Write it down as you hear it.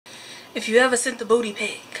If you ever sent the booty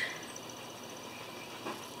pic,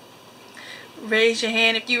 raise your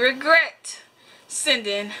hand if you regret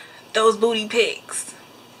sending those booty pics.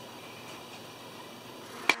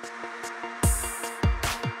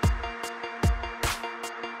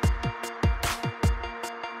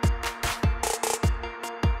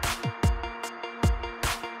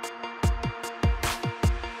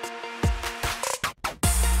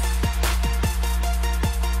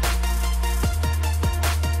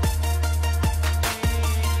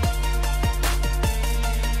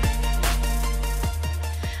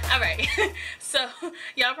 Alright, so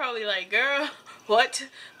y'all probably like, girl, what?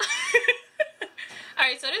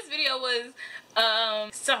 Alright, so this video was,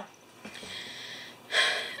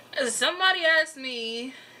 somebody asked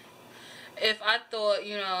me if I thought,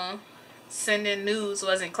 you know, sending nudes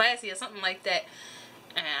wasn't classy or something like that.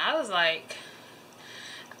 And I was like,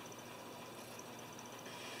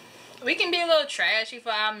 we can be a little trashy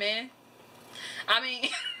for our men. I mean,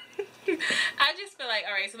 I just feel like,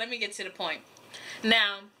 alright, so let me get to the point.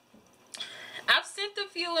 Now, I've sent a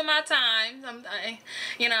few in my time.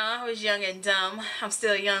 You know, I was young and dumb. I'm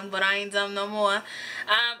still young, but I ain't dumb no more.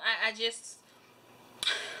 I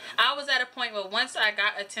was at a point where once I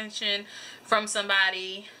got attention from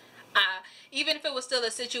somebody, even if it was still a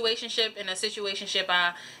situationship,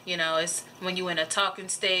 you know, it's when you in a talking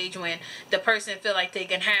stage, when the person feel like they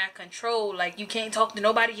can have control, like you can't talk to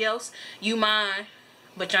nobody else, you mine,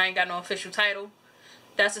 but y'all ain't got no official title.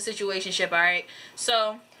 That's a situationship, alright?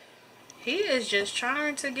 So, he is just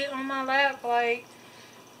trying to get on my lap like,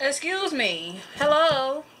 excuse me,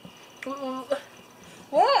 hello?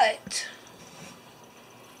 What?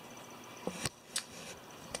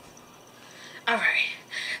 Alright.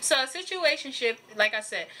 So, a situationship, like I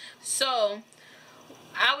said, so,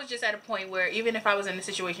 I was just at a point where even if I was in a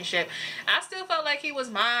situationship, I still felt like he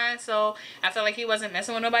was mine, so I felt like he wasn't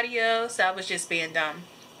messing with nobody else. I was just being dumb.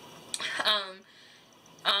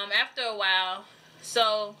 After a while,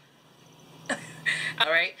 so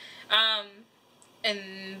alright,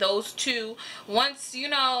 and those two, once, you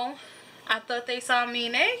know, I thought they saw me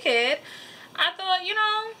naked, I thought, you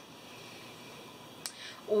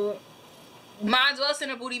know, might as well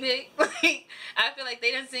send a booty pic. Like, I feel like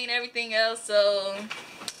they done seen everything else, so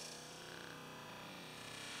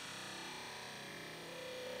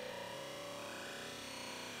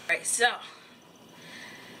alright, so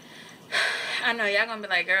I know y'all gonna be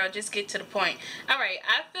like, girl, just get to the point. Alright,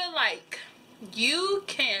 I feel like you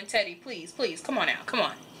can, Teddy, please, come on now, come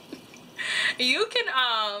on. You can,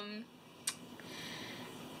 I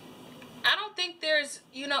don't think there's,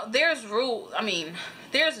 you know, there's rules. I mean,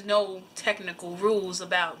 there's no technical rules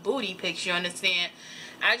about booty pics, you understand?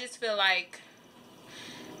 I just feel like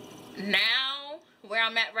now, where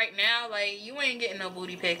I'm at right now, like, you ain't getting no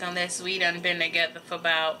booty pic unless we done been together for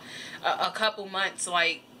about a couple months.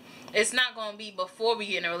 Like, it's not gonna be before we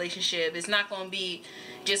get in a relationship. It's not gonna be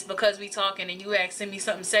just because we talking and you asking me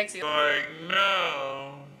something sexy. Like,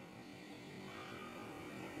 no.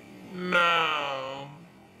 No.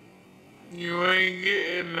 You ain't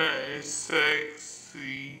getting nothing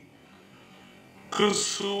sexy.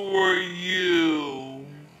 'Cause who are you?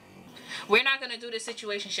 We're not gonna do this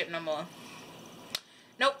situationship no more.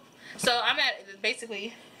 Nope. So I'm at,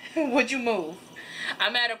 basically, would you move?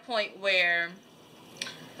 I'm at a point where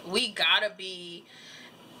we gotta be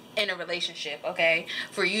in a relationship, okay,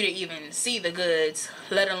 for you to even see the goods,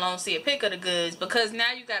 let alone see a pic of the goods, because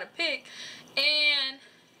now you got a pic. And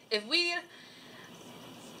if we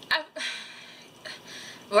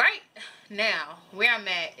right now where I'm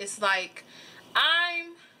at, it's like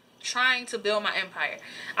I'm trying to build my empire.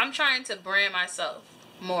 I'm trying to brand myself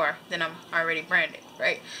more than I'm already branded,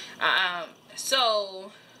 right?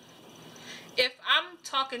 So if I'm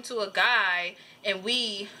talking to a guy and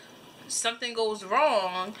something goes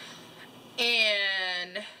wrong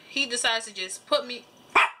and he decides to just put me,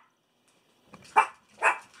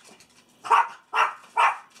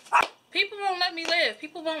 people won't let me live.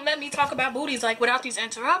 People won't let me talk about booties like without these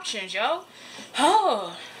interruptions, yo.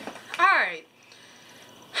 Oh, alright.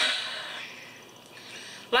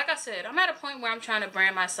 Like I said, I'm at a point where I'm trying to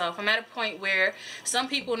brand myself. I'm at a point where some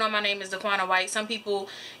people know my name is Daquana White. Some people,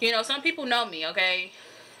 you know, some people know me, okay?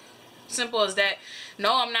 Simple as that.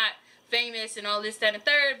 No, I'm not famous and all this, that, and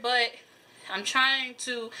third, but I'm trying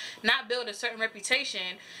to not build a certain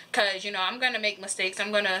reputation because, you know, I'm going to make mistakes.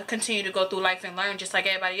 I'm going to continue to go through life and learn just like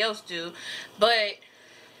everybody else do. But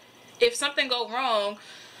if something go wrong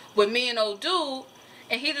with me and old dude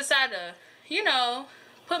and he decide to, you know,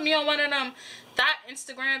 put me on one of them thought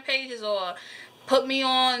Instagram pages or put me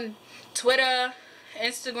on Twitter,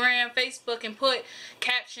 Instagram, Facebook and put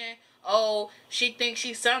caption, oh, she thinks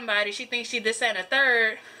she's somebody, she thinks she this, that, and a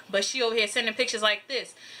third, but she over here sending pictures like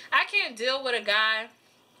this. I can't deal with a guy,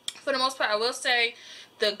 for the most part. I will say,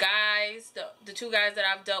 the guys, the two guys that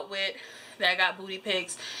I've dealt with that got booty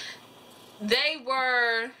pics, they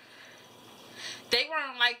weren't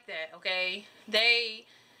like that, okay? They,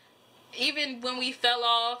 even when we fell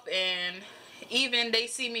off, and even they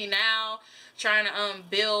see me now trying to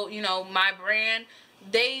build, you know, my brand,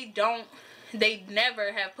 they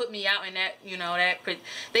never have put me out in that, you know,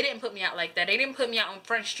 they didn't put me out like that. They didn't put me out on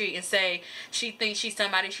Front Street and say she thinks she's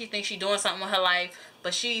somebody, she thinks she's doing something with her life,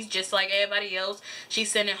 but she's just like everybody else.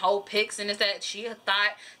 She's sending whole pics and it's that she a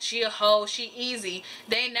thought, she a hoe, she easy.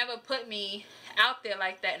 They never put me out there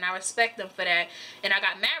like that, and I respect them for that, and I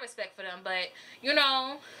got mad respect for them. But you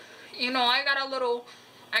know, I got a little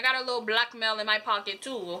blackmail in my pocket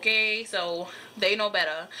too, okay? So they know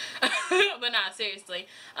better. But nah, seriously.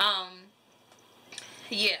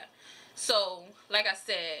 Yeah. So, like I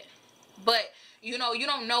said, but you know, you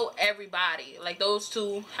don't know everybody. Like those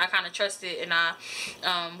two, I kind of trusted,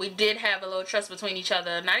 and we did have a little trust between each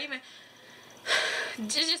other. Not even,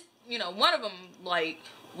 just you know, one of them, like,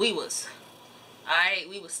 we was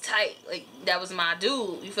tight. Like, that was my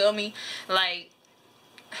dude, you feel me? Like,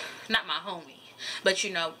 not my homie, but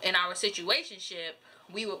you know, in our situationship,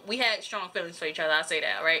 we had strong feelings for each other. I say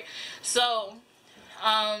that, right? So,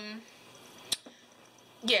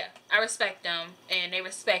 yeah, I respect them, and they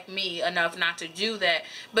respect me enough not to do that.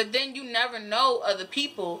 But then you never know other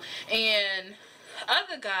people, and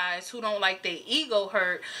other guys who don't like their ego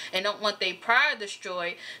hurt and don't want their pride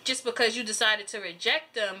destroyed just because you decided to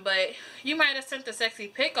reject them. But you might have sent a sexy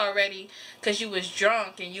pic already because you was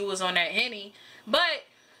drunk and you was on that Henny. But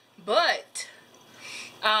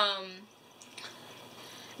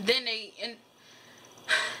then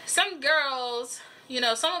some girls, you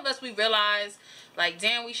know, some of us, we realize, like,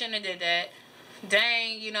 damn, we shouldn't have did that.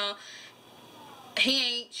 Dang, you know,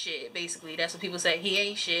 he ain't shit, basically. That's what people say. He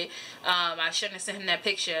ain't shit. I shouldn't have sent him that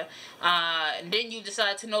picture. And then you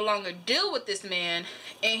decide to no longer deal with this man,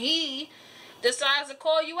 and he decides to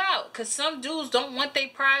call you out. Because some dudes don't want their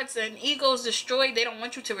prides and egos destroyed. They don't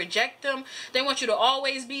want you to reject them. They want you to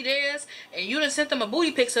always be theirs. And you done sent them a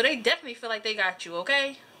booty pic, so they definitely feel like they got you,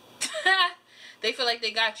 okay? They feel like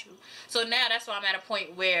they got you. So now that's why I'm at a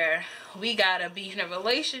point where we gotta be in a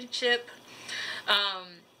relationship.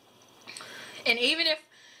 And even if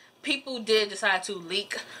people did decide to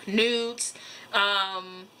leak nudes,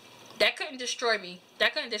 that couldn't destroy me.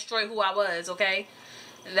 That couldn't destroy who I was, okay?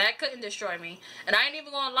 That couldn't destroy me. And I ain't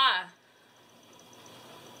even gonna lie.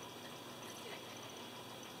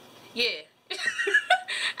 Yeah.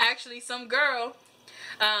 Actually, some girl,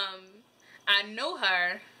 I knew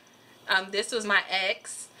her. This was my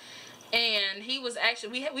ex, and he was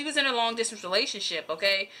actually, we was in a long distance relationship,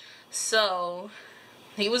 okay? So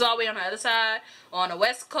he was all the way on the other side, on the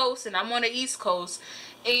west coast, and I'm on the east coast,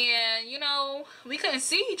 and you know, we couldn't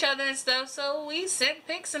see each other and stuff, so we sent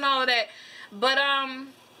pics and all of that. But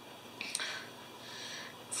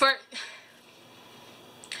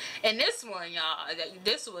and this one, y'all,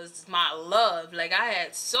 this was my love. Like, I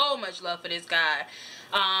had so much love for this guy.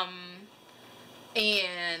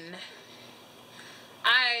 And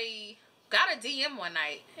I got a DM one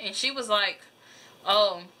night, and she was like,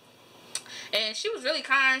 oh, and she was really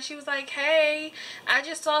kind. She was like, hey, I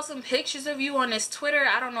just saw some pictures of you on this Twitter.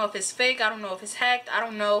 I don't know if it's fake. I don't know if it's hacked. I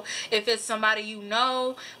don't know if it's somebody you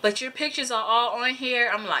know, but your pictures are all on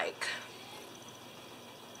here. I'm like,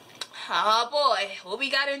 oh boy, what we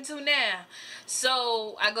got into now?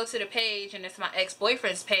 So I go to the page, and it's my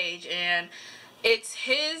ex-boyfriend's page, and it's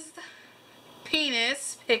his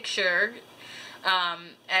penis picture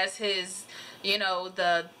as his, you know,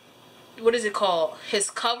 the, what is it called, his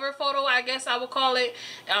cover photo, I guess I would call it.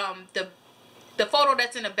 The photo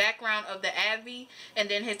that's in the background of the Abby, and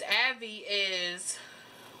then his Abby is,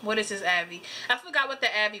 what is his Abby? I forgot what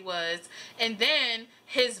the Abby was. And then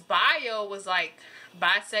his bio was like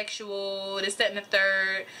bisexual, this, that, and the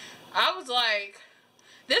third. I was like,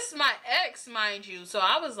 this is my ex, mind you. So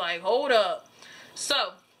I was like, hold up.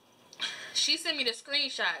 So she sent me the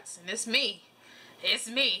screenshots, and it's me. It's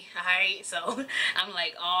me, alright? So I'm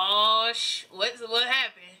like, oh, what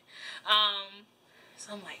happened?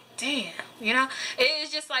 So I'm like, damn, you know?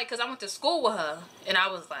 It's just like, because I went to school with her, and I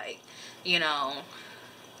was like, you know,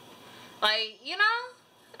 like, you know,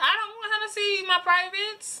 I don't want her to see my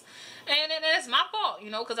privates, and it's my fault,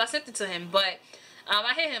 you know, because I sent it to him. But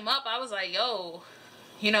I hit him up. I was like, yo,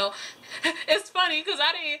 you know, it's funny because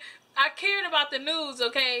I cared about the nudes,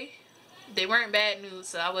 okay? They weren't bad news,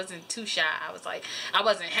 so I wasn't too shy. I was like, I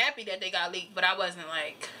wasn't happy that they got leaked, but I wasn't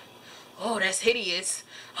like, oh, that's hideous.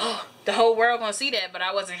 Oh, the whole world gonna see that. But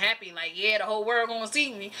I wasn't happy. Like, yeah, the whole world gonna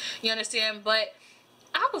see me. You understand? But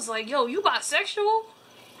I was like, yo, you bisexual?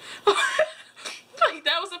 Like,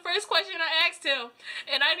 that was the first question I asked him.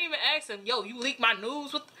 And I didn't even ask him, yo, you leaked my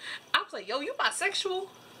news? I was like, yo, you bisexual?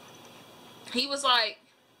 He was like,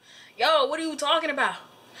 yo, what are you talking about?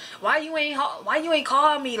 Why you ain't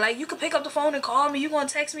call me? Like, you could pick up the phone and call me. You gonna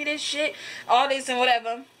text me this shit, all this and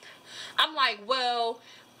whatever. I'm like, well,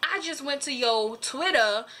 I just went to your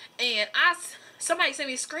Twitter and somebody sent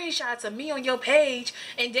me screenshots of me on your page,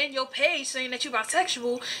 and then your page saying that you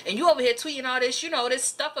bisexual, and you over here tweeting all this, you know, this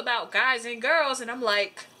stuff about guys and girls. And I'm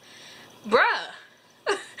like, bruh,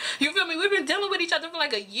 you feel me? We've been dealing with each other for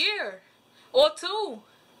like a year or two.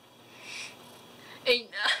 And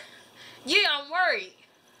yeah, I'm worried.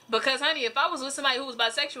 Because, honey, if I was with somebody who was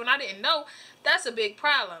bisexual and I didn't know, that's a big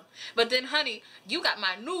problem. But then, honey, you got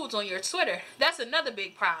my nudes on your Twitter. That's another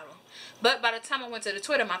big problem. But by the time I went to the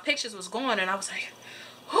Twitter, my pictures was gone, and I was like,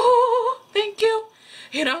 oh, thank you.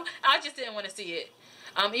 You know, I just didn't want to see it.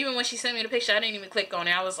 Even when she sent me the picture, I didn't even click on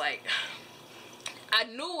it. I was like, I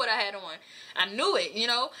knew what I had on. I knew it, you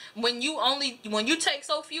know. When you take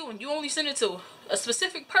so few and you only send it to a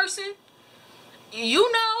specific person,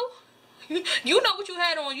 you know. You know what you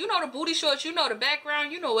had on. You know the booty shorts. You know the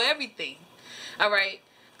background. You know everything. Alright?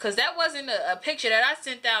 Because that wasn't a picture that I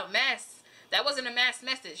sent out mass. That wasn't a mass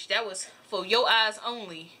message. That was for your eyes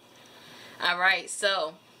only. Alright?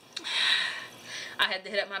 So, I had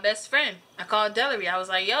to hit up my best friend. I called Delary. I was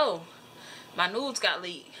like, yo, my nudes got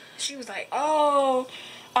leaked. She was like, oh,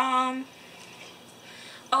 you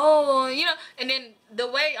know. And then the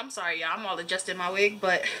way, I'm sorry, y'all. I'm all adjusting my wig,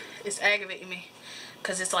 but it's aggravating me.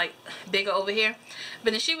 Because it's like bigger over here.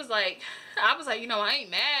 But then she was like, I was like, you know, I ain't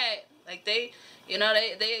mad. Like they, you know,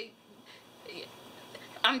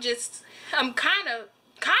 I'm kind of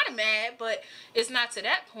mad, but it's not to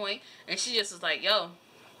that point. And she just was like, yo,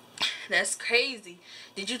 that's crazy.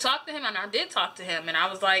 Did you talk to him? And I did talk to him. And I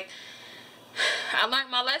was like, I learned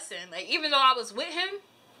my lesson. Like, even though I was with him,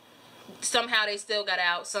 somehow they still got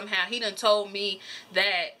out. Somehow he done told me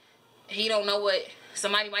that he don't know what.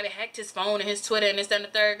 Somebody might have hacked his phone and his Twitter and this, that, and the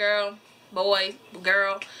third. Girl,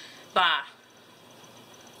 bye.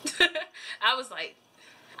 I was like,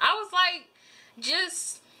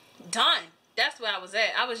 just done. That's where I was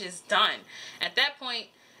at. I was just done. At that point,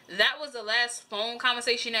 that was the last phone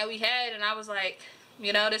conversation that we had, and I was like,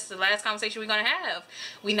 you know, this is the last conversation we're gonna have.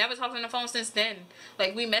 We never talked on the phone since then.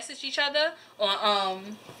 Like, we messaged each other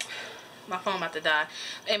on, my phone about to die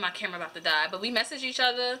and my camera about to die, but we message each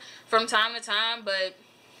other from time to time. But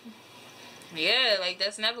yeah, like,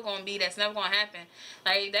 that's never gonna happen.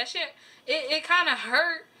 Like, that shit, it kind of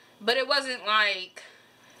hurt, but it wasn't like,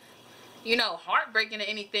 you know, heartbreaking or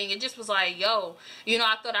anything. It just was like, yo, you know,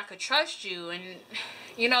 I thought I could trust you. And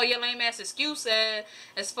you know, your lame ass excuse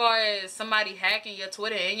as far as somebody hacking your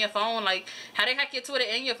Twitter and your phone, like, how they hack your Twitter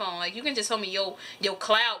and your phone? Like, you can just tell me your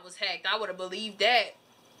cloud was hacked. I would have believed that.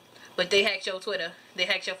 But they hacked your Twitter. They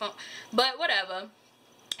hacked your phone. But whatever.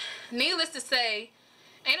 Needless to say,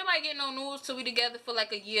 ain't nobody getting no news till we together for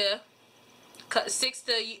like a year. 6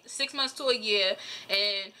 months to a year.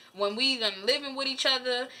 And when we done living with each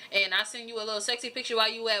other, and I send you a little sexy picture while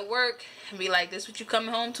you at work, and be like, this what you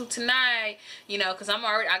coming home to tonight, you know, because I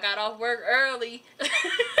got off work early.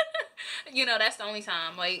 You know, that's the only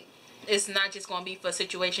time. Like, it's not just gonna be for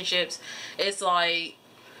situationships. It's like,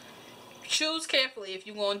 choose carefully if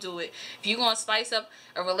you're going to do it. If you're going to spice up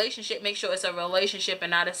a relationship, make sure it's a relationship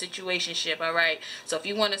and not a situationship, alright? So if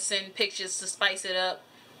you want to send pictures to spice it up,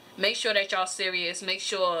 make sure that y'all serious. Make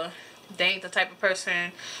sure they ain't the type of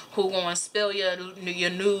person who gonna spill your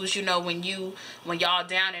news, you know, when y'all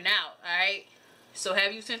down and out, alright? So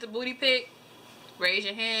have you sent a booty pic? Raise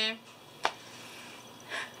your hand.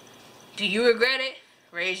 Do you regret it?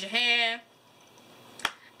 Raise your hand.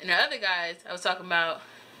 And the other guys I was talking about,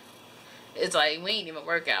 it's like, we ain't even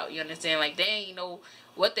work out, you understand? Like, they ain't know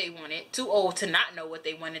what they wanted. Too old to not know what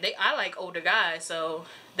they wanted. I like older guys, so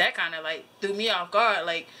that kind of like threw me off guard.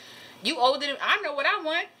 Like, you older than I know what I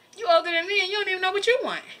want. You older than me and you don't even know what you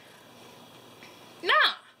want.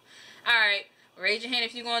 Nah. Alright, raise your hand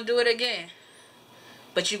if you're gonna do it again.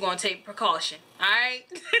 But you're gonna take precaution. Alright?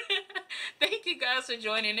 Thank you guys for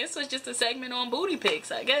joining. This was just a segment on booty pics,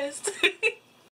 I guess.